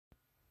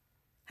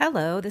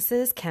Hello, this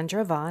is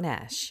Kendra Von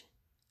Esch.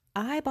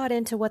 I bought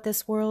into what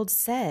this world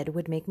said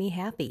would make me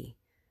happy.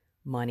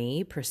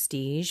 Money,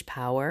 prestige,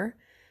 power,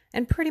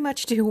 and pretty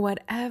much do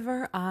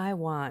whatever I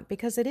want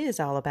because it is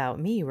all about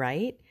me,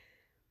 right?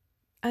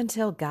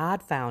 Until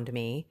God found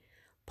me,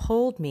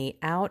 pulled me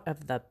out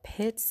of the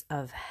pits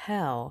of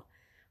hell,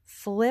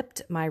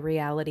 flipped my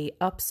reality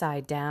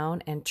upside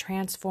down, and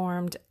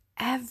transformed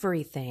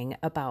everything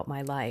about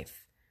my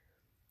life.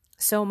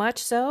 So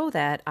much so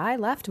that I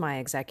left my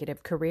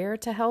executive career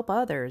to help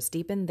others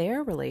deepen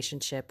their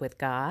relationship with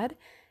God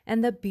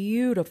and the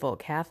beautiful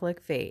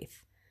Catholic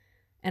faith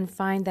and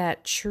find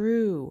that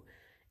true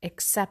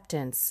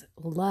acceptance,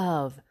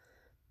 love,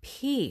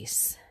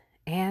 peace,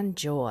 and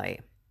joy.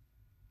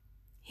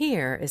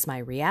 Here is my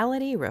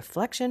reality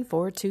reflection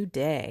for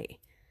today.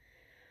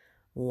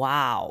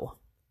 Wow.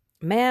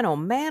 Man, oh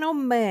man, oh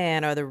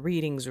man, are the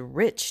readings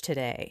rich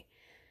today.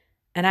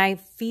 And I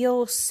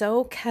feel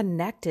so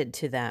connected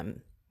to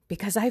them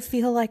because I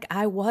feel like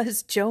I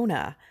was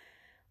Jonah.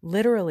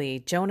 Literally,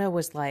 Jonah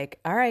was like,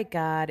 all right,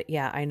 God,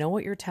 yeah, I know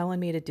what you're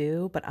telling me to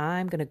do, but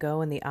I'm going to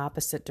go in the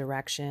opposite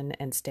direction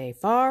and stay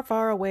far,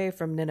 far away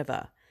from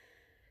Nineveh.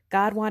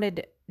 God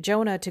wanted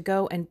Jonah to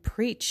go and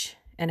preach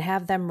and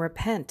have them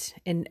repent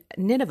in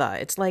Nineveh.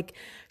 It's like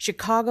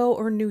Chicago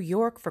or New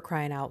York, for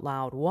crying out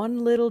loud.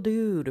 One little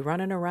dude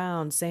running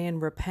around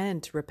saying,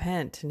 repent,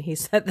 repent. And he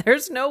said,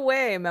 there's no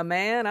way, my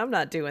man, I'm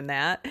not doing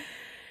that.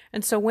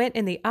 And so went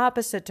in the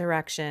opposite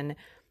direction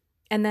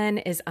and then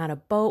is on a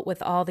boat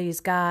with all these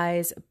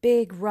guys,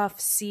 big rough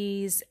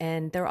seas.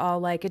 And they're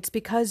all like, it's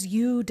because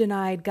you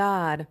denied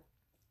God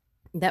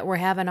that we're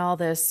having all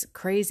this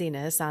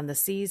craziness on the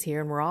seas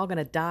here and we're all going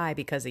to die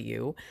because of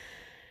you.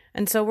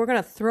 And so we're going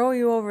to throw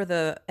you over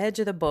the edge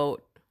of the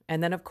boat.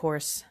 And then, of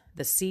course,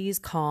 the seas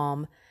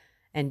calm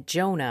and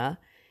Jonah,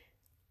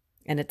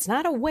 and it's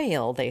not a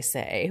whale, they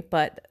say,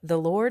 but the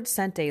Lord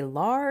sent a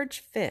large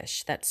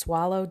fish that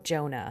swallowed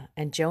Jonah,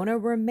 and Jonah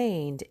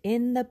remained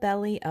in the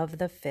belly of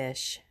the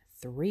fish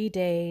 3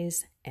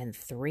 days and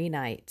 3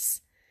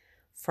 nights.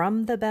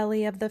 From the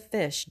belly of the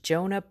fish,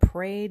 Jonah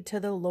prayed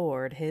to the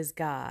Lord his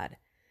God.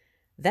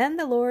 Then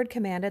the Lord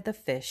commanded the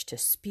fish to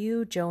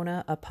spew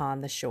Jonah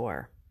upon the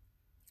shore.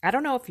 I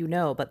don't know if you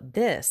know, but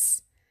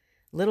this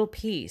little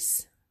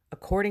piece,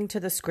 according to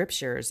the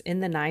scriptures in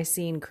the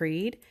Nicene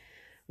Creed,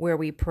 where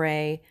we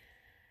pray,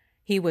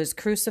 he was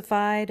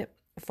crucified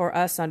for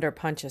us under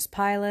Pontius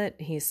Pilate,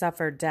 he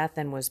suffered death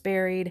and was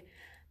buried.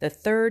 The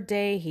 3rd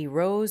day he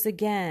rose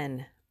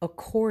again,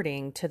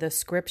 according to the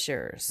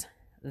scriptures.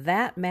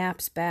 That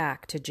maps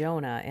back to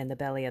Jonah in the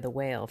belly of the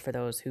whale, for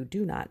those who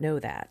do not know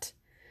that.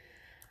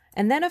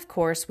 And then, of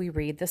course, we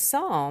read the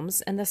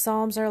Psalms, and the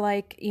Psalms are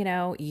like,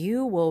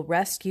 you will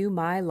rescue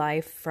my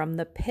life from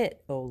the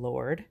pit, O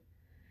Lord.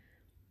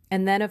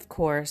 And then, of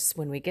course,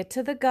 when we get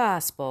to the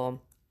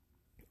gospel,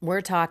 we're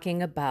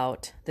talking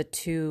about the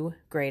 2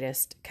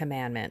 greatest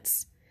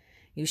commandments.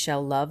 You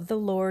shall love the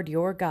Lord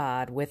your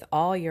God with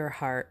all your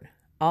heart,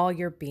 all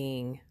your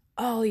being,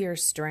 all your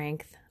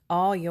strength,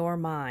 all your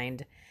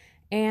mind,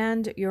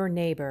 and your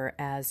neighbor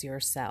as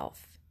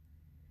yourself.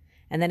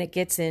 And then it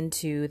gets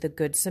into the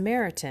Good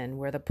Samaritan,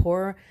 where the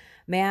poor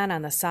man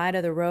on the side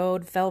of the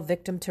road fell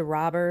victim to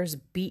robbers,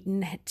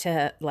 beaten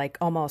to like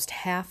almost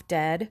half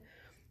dead.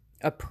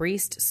 A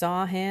priest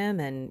saw him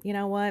and,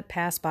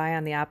 passed by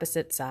on the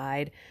opposite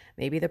side.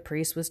 Maybe the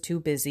priest was too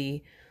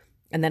busy.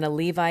 And then a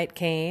Levite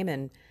came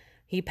and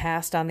he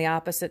passed on the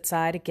opposite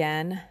side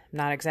again.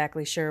 Not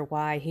exactly sure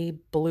why he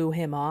blew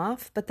him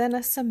off. But then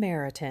a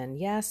Samaritan.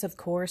 Yes, of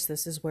course,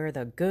 this is where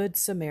the Good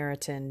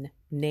Samaritan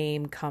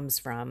name comes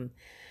from.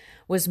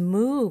 Was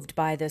moved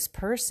by this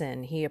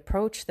person. He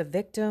approached the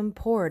victim,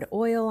 poured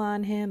oil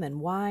on him and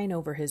wine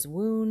over his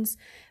wounds,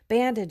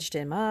 bandaged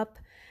him up,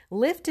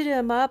 lifted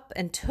him up,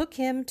 and took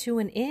him to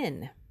an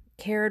inn,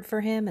 cared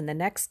for him, and the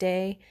next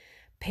day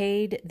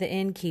paid the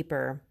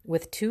innkeeper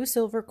with 2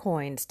 silver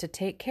coins to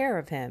take care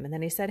of him. And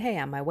then he said, hey,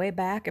 on my way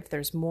back, if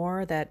there's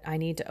more that I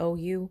need to owe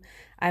you,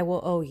 I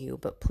will owe you,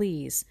 but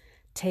please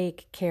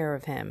take care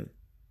of him.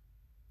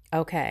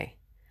 Okay.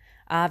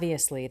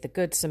 Obviously, the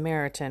Good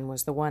Samaritan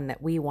was the one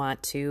that we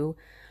want to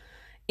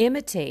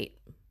imitate.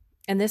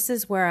 And this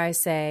is where I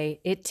say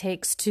it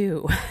takes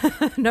 2.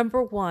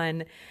 Number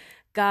 1,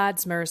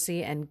 God's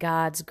mercy and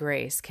God's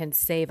grace can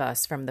save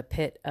us from the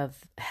pit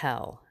of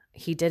hell.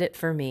 He did it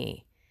for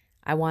me.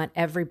 I want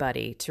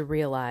everybody to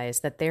realize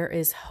that there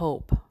is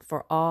hope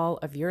for all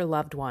of your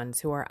loved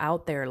ones who are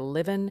out there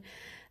living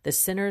the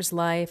sinner's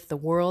life, the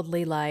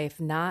worldly life,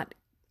 not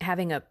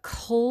having a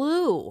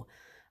clue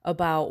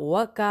about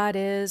what God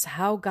is,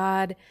 how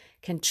God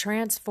can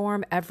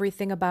transform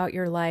everything about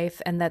your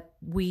life, and that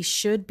we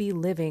should be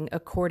living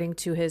according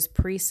to his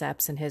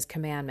precepts and his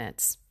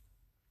commandments.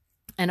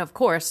 And of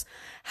course,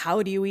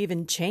 how do you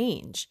even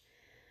change?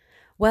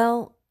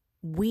 Well,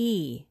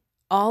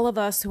 all of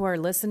us who are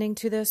listening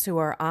to this, who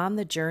are on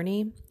the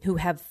journey, who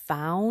have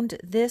found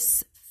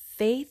this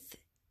faith,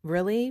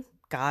 really,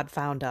 God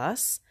found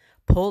us,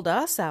 pulled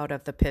us out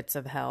of the pits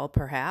of hell,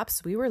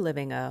 perhaps. We were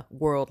living a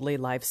worldly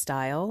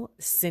lifestyle,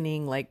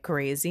 sinning like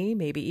crazy,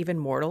 maybe even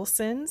mortal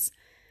sins.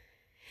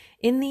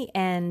 In the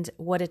end,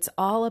 what it's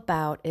all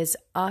about is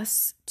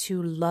us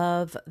to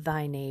love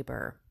thy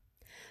neighbor,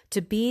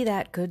 to be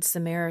that good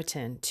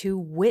Samaritan, to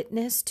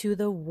witness to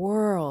the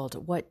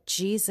world what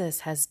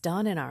Jesus has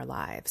done in our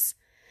lives,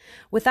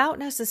 without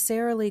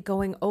necessarily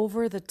going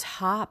over the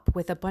top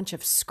with a bunch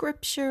of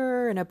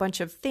scripture and a bunch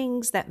of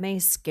things that may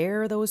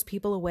scare those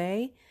people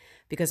away.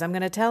 Because I'm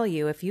going to tell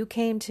you, if you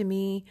came to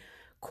me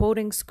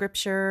quoting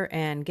scripture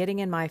and getting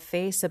in my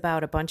face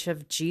about a bunch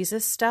of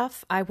Jesus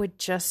stuff, I would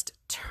just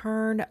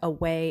turn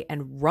away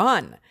and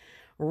run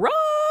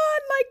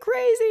like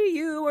crazy.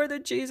 You are the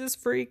Jesus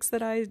freaks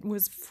that I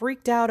was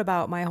freaked out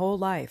about my whole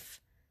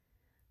life.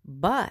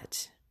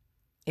 But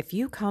if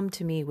you come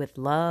to me with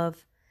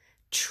love,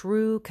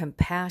 true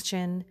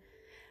compassion,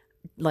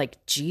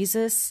 like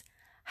Jesus,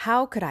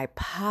 how could I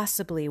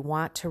possibly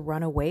want to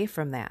run away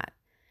from that?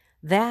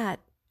 That,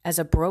 as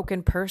a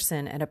broken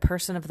person and a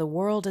person of the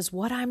world, is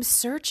what I'm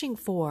searching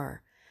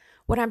for,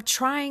 what I'm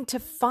trying to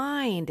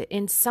find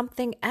in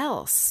something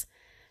else.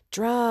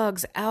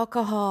 Drugs,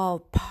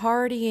 alcohol,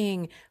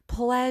 partying,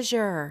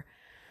 pleasure.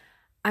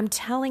 I'm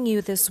telling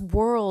you, this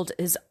world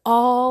is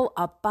all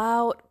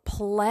about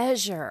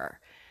pleasure.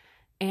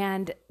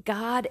 And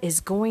God is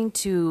going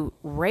to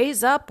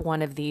raise up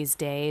one of these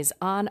days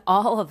on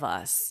all of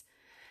us.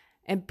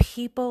 And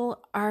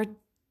people are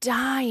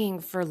dying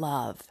for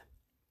love.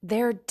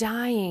 They're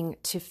dying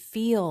to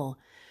feel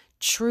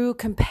true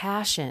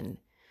compassion.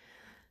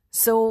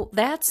 So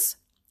that's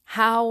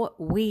how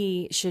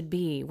we should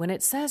be. When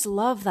it says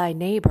love thy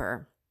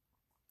neighbor,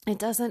 it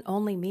doesn't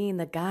only mean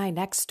the guy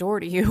next door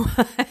to you.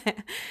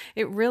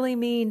 It really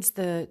means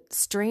the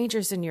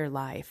strangers in your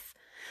life,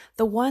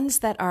 the ones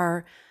that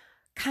are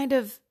kind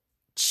of,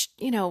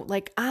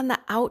 like on the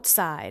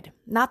outside,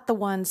 not the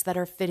ones that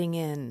are fitting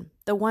in,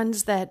 the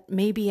ones that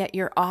maybe at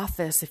your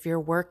office, if you're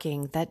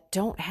working, that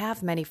don't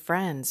have many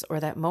friends or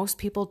that most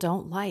people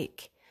don't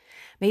like.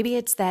 Maybe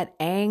it's that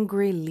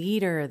angry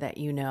leader that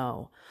you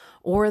know,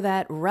 or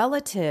that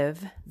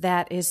relative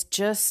that is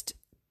just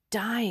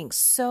dying,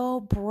 so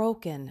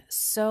broken,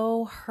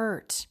 so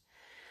hurt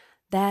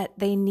that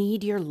they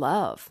need your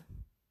love.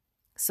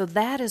 So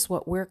that is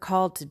what we're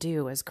called to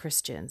do as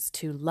Christians,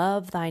 to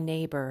love thy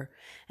neighbor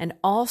and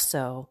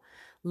also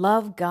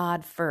love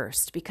God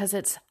first, because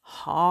it's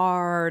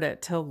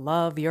hard to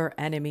love your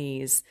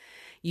enemies.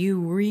 You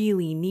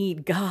really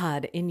need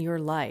God in your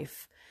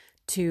life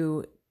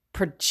to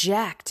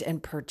project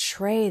and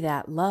portray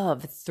that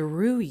love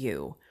through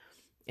you.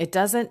 It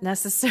doesn't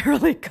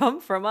necessarily come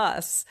from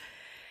us.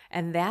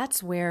 And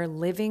that's where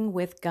living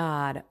with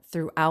God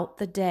throughout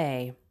the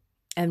day,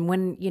 and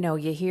when,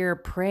 you hear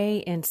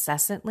pray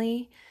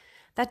incessantly,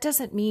 that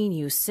doesn't mean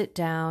you sit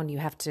down, you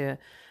have to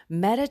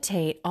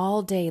meditate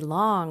all day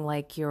long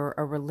like you're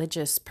a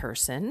religious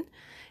person.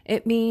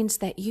 It means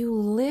that you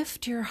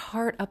lift your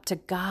heart up to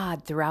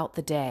God throughout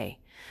the day.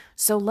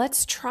 So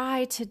let's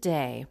try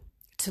today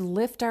to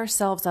lift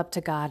ourselves up to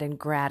God in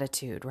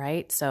gratitude,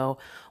 right? So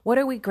what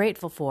are we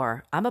grateful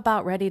for? I'm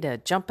about ready to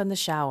jump in the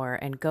shower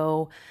and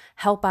go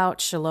help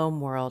out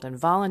Shalom World and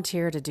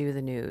volunteer to do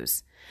the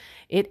news.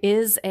 It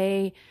is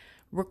a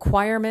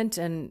requirement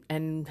and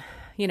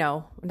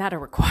not a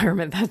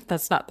requirement,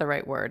 that's not the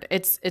right word.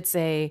 It's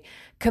a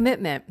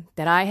commitment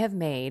that I have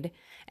made.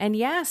 And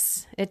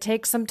yes, it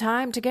takes some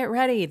time to get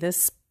ready.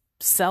 This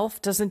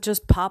self doesn't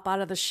just pop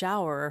out of the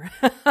shower.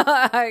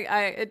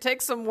 It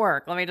takes some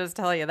work, let me just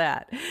tell you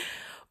that.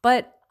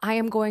 But I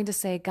am going to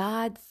say,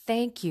 God,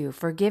 thank you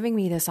for giving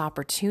me this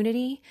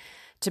opportunity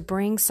to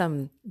bring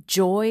some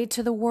joy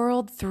to the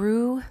world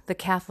through the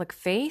Catholic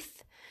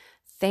faith.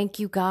 Thank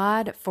you,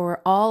 God,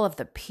 for all of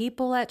the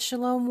people at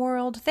Shalom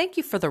World. Thank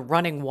you for the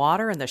running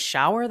water and the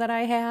shower that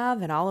I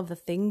have and all of the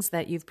things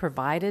that you've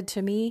provided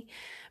to me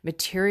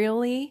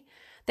materially.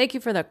 Thank you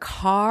for the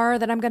car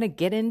that I'm going to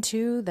get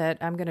into, that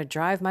I'm going to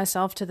drive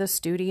myself to the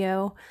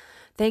studio.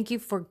 Thank you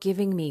for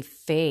giving me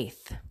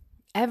faith.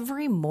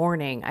 Every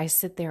morning I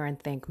sit there and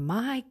think,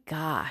 my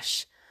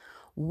gosh,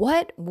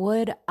 what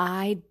would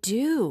I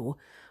do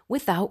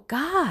without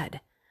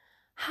God?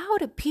 How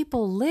do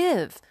people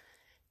live?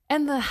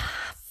 And the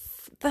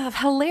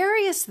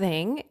hilarious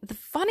thing, the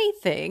funny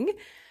thing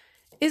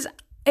is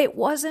it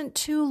wasn't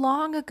too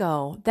long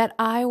ago that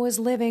I was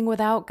living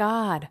without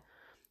God.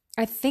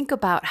 I think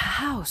about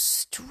how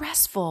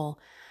stressful,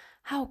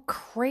 how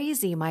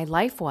crazy my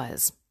life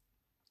was.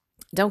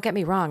 Don't get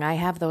me wrong, I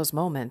have those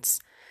moments.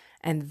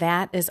 And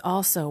that is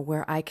also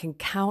where I can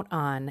count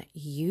on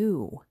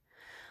you.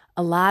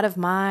 A lot of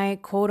my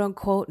quote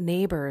unquote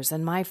neighbors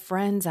and my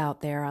friends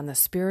out there on the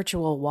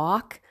spiritual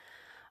walk,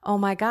 oh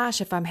my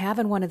gosh, if I'm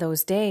having one of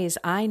those days,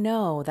 I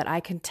know that I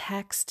can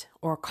text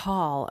or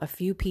call a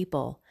few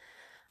people.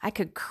 I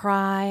could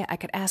cry, I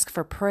could ask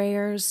for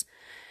prayers,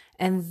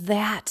 and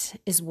that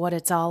is what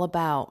it's all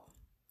about.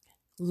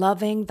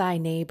 Loving thy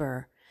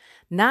neighbor,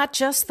 not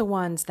just the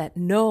ones that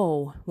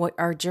know what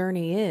our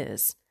journey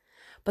is,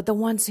 but the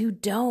ones who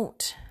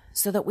don't,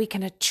 so that we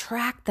can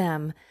attract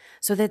them,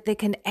 so that they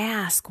can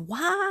ask,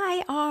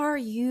 why are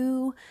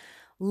you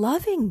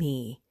loving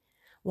me?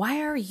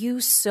 Why are you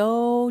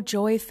so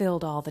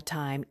joy-filled all the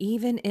time,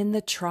 even in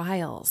the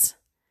trials?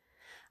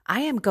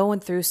 I am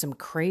going through some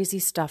crazy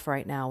stuff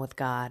right now with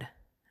God.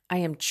 I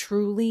am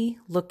truly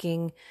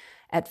looking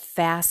at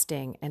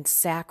fasting and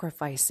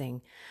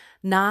sacrificing,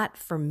 not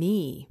for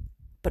me,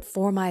 but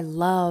for my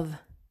love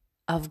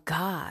of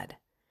God.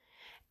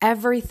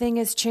 Everything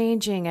is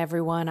changing,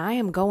 everyone. I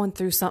am going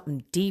through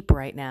something deep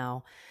right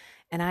now,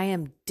 and I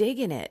am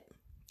digging it,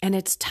 and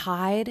it's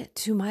tied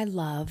to my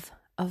love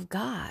of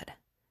God.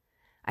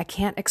 I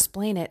can't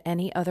explain it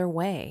any other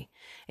way.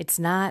 It's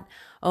not,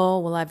 oh,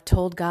 well, I've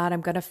told God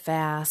I'm going to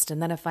fast, and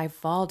then if I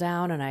fall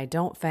down and I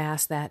don't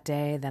fast that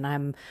day, then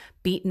I'm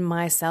beating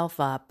myself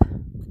up.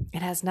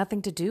 It has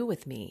nothing to do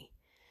with me.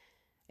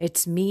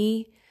 It's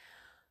me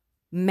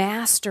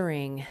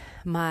mastering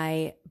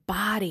my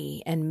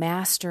body and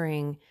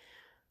mastering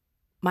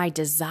my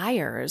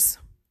desires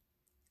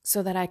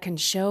so that I can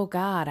show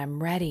God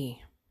I'm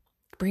ready.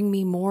 Bring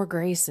me more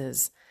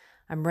graces.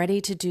 I'm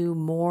ready to do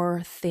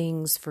more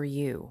things for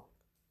you.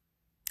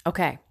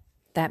 Okay,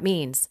 that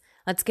means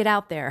let's get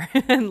out there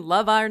and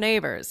love our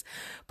neighbors.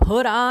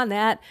 Put on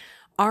that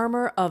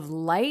armor of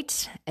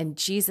light and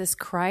Jesus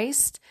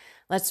Christ.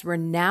 Let's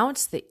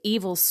renounce the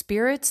evil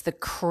spirits, the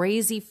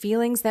crazy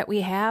feelings that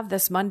we have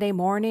this Monday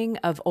morning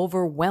of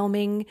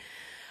overwhelming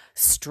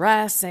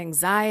stress,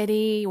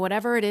 anxiety,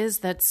 whatever it is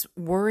that's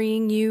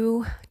worrying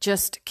you.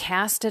 Just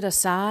cast it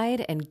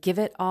aside and give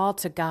it all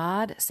to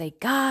God. Say,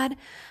 God,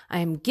 I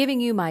am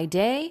giving you my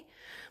day.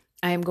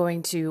 I am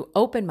going to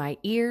open my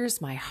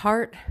ears, my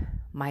heart,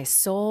 my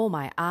soul,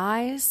 my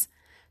eyes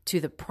to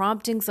the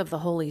promptings of the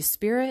Holy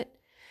Spirit,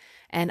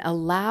 and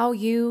allow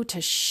you to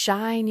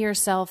shine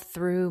yourself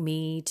through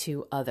me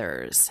to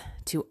others,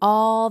 to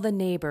all the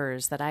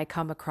neighbors that I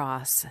come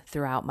across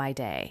throughout my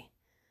day.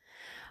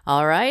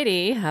 All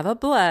righty, have a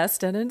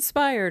blessed and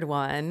inspired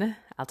one.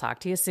 I'll talk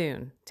to you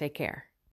soon. Take care.